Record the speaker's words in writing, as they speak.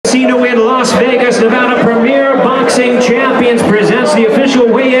Casino in Las Vegas, Nevada, Premier Boxing Champions presents the official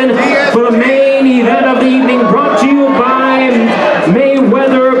weigh-in for the main event of the evening, brought to you by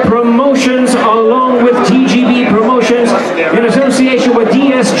Mayweather Promotions along with TGB Promotions in association with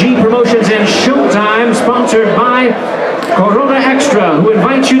DSG Promotions and Showtime, sponsored by Corona Extra, who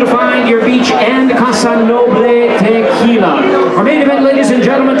invites you to find your beach, and Casa Noble Tequila. Our main event, ladies and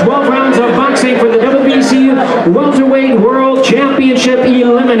gentlemen, 12 rounds of boxing for the WBC Welterweight World Championship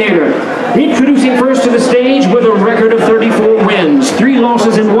Eliminator. Introducing first to the stage with a record of 34 wins, 3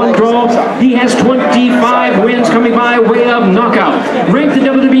 losses and 1 draw. He has 25 wins coming by way of knockout. Ranked the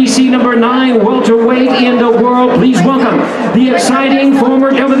WBC number 9 welterweight in the world. Please welcome the exciting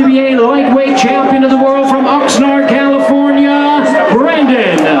former WBA lightweight champion of the world from Oxnard, California,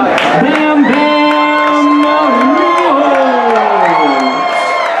 Brandon Bam Bam Rios.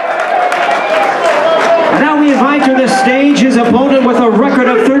 And now we invite to the stage his opponent with a record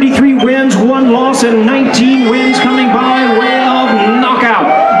of 33 wins, 1 loss, and 19 wins coming by way of knockout.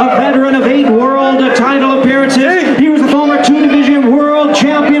 A veteran of 8 world title appearances. He was the former 2-division world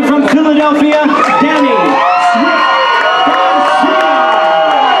champion from Philadelphia, Danny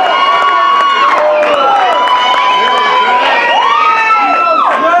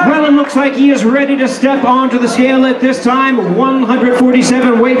looks like he is ready to step onto the scale at this time.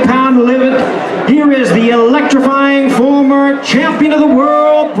 147 weight-pound limit. Here is the electrifying former champion of the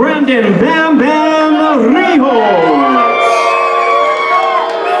world, Brandon Bam Bam Rios.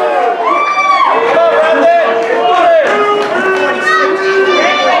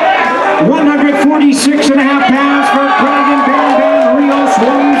 146.5 pounds for Brandon Bam Bam Rios.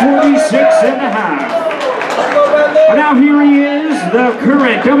 146.5. And now here he is, the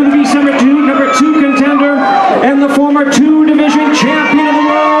current WBC number 2 contender and the former 2-division champion of the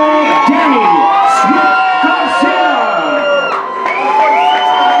world, Danny Garcia.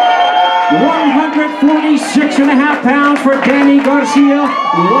 146.5 pounds for Danny Garcia.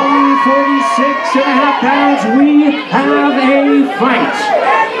 146.5 pounds. We have a fight.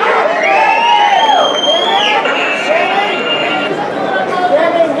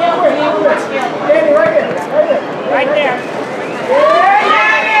 Right there.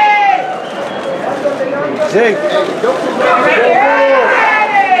 Jake. Jake.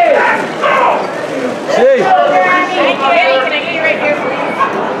 Jake. Can I get you right here, please?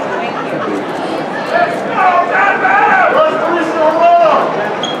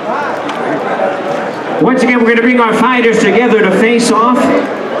 Once again, we're going to bring our fighters together to face off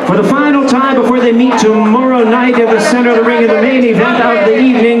for the final time before they meet tomorrow night at the center of the ring in the main event of the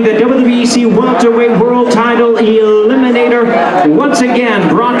evening, the WBC Welterweight World Title Eliminator. Once again,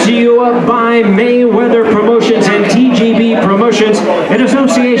 brought to you by Mayweather Promotions and TGB Promotions in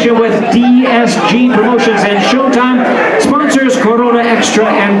association with DSG Promotions and Showtime. Sponsors Corona Extra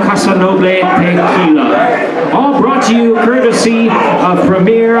and Casa Noble Tequila. All brought to you courtesy of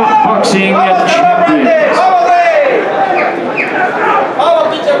Premier Boxing Champions.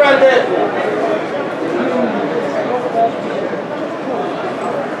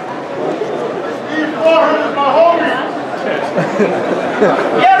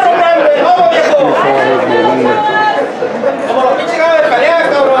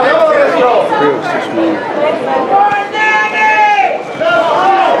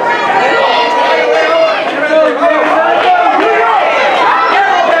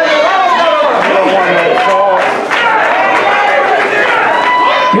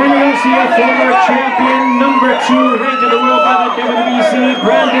 Former champion, number 2 ranked in the world by the WBC,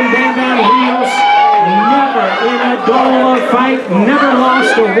 Brandon Bam Bam Rios. Never in a dull fight, never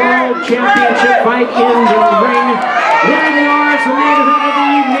lost a world championship fight in the ring. There they are, it's the main event of the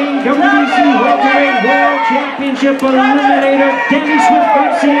evening, WBC Welterweight World Championship Eliminator, Danny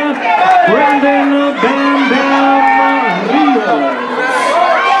Garcia, Brandon Bam Bam Rios.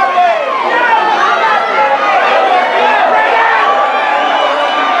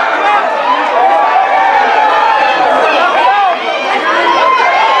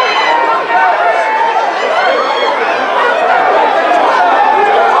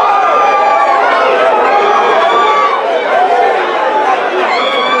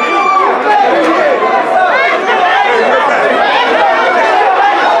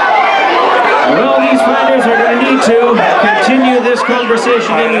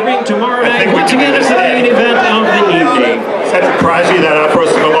 Conversation in the ring tomorrow night. Once again, it's the main event of the evening. Does that surprise you, that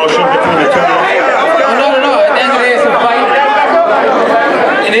outburst of emotion between the two? Oh, not at all. At the end of the day, it's a fight.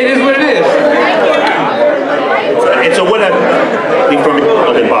 And it is what it is. It's a winner from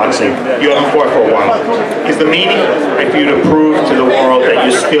in boxing. You haven't fought for a while. Is the meaning for you to prove to the world that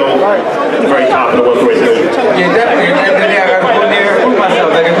you're still at the very top of the welterweight division? Yeah, definitely. At the end of the day, I got to go there and prove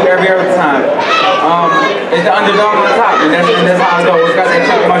myself. underdog on top, and that's how I go. It's got that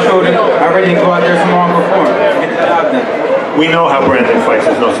chip on my shoulder. I'm ready to go out there tomorrow and perform. Get the job done. We know how Brandon fights,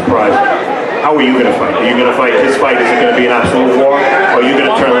 there's no surprise. How are you going to fight? Are you going to fight his fight? Is it going to be an absolute war? Or are you going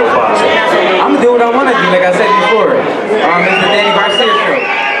to turn a little boxing? I'm going to do what I want to do, like I said before. It's the Danny Garcia show.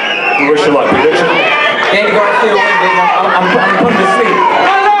 Wish you luck. Prediction? Danny Garcia wins, baby. I'm putting to sleep.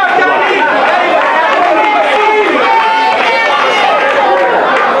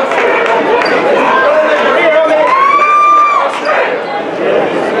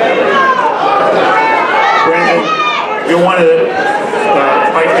 Brandon, you're one of the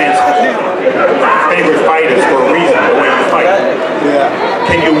fight fans' favorite fighters for a reason, the way you fight. Yeah.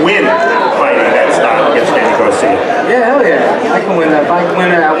 Can you win fighting that style against Danny Garcia? Yeah, hell yeah. I can win that. If I can win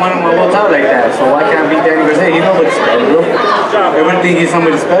it, I won him a world title like that. So why can't I beat Danny Garcia? He's nobody special. Everybody think he's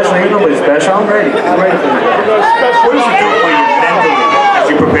somebody special. He's nobody special. I'm ready. I'm ready for that. What does it do for you mentally as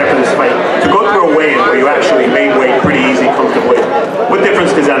you prepare for this fight? To go through a weigh-in where you actually made weight pretty easy, comfortably. What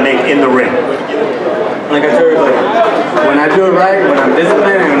difference does that make in the ring? Like I tell everybody, when I do it right, when I'm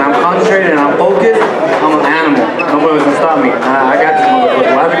disciplined, and when I'm concentrated and I'm focused, I'm an animal. Nobody's gonna stop me. I got this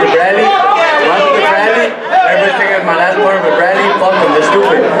motherfucker. What happened to Bradley? Everybody's thinking it's my last word, but Bradley, fuck them, they're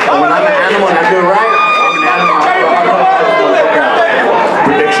stupid. But when I'm an animal and I do it right, I'm an animal. I'm gonna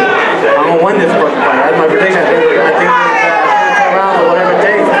Prediction? win this fucking fight. That's my prediction.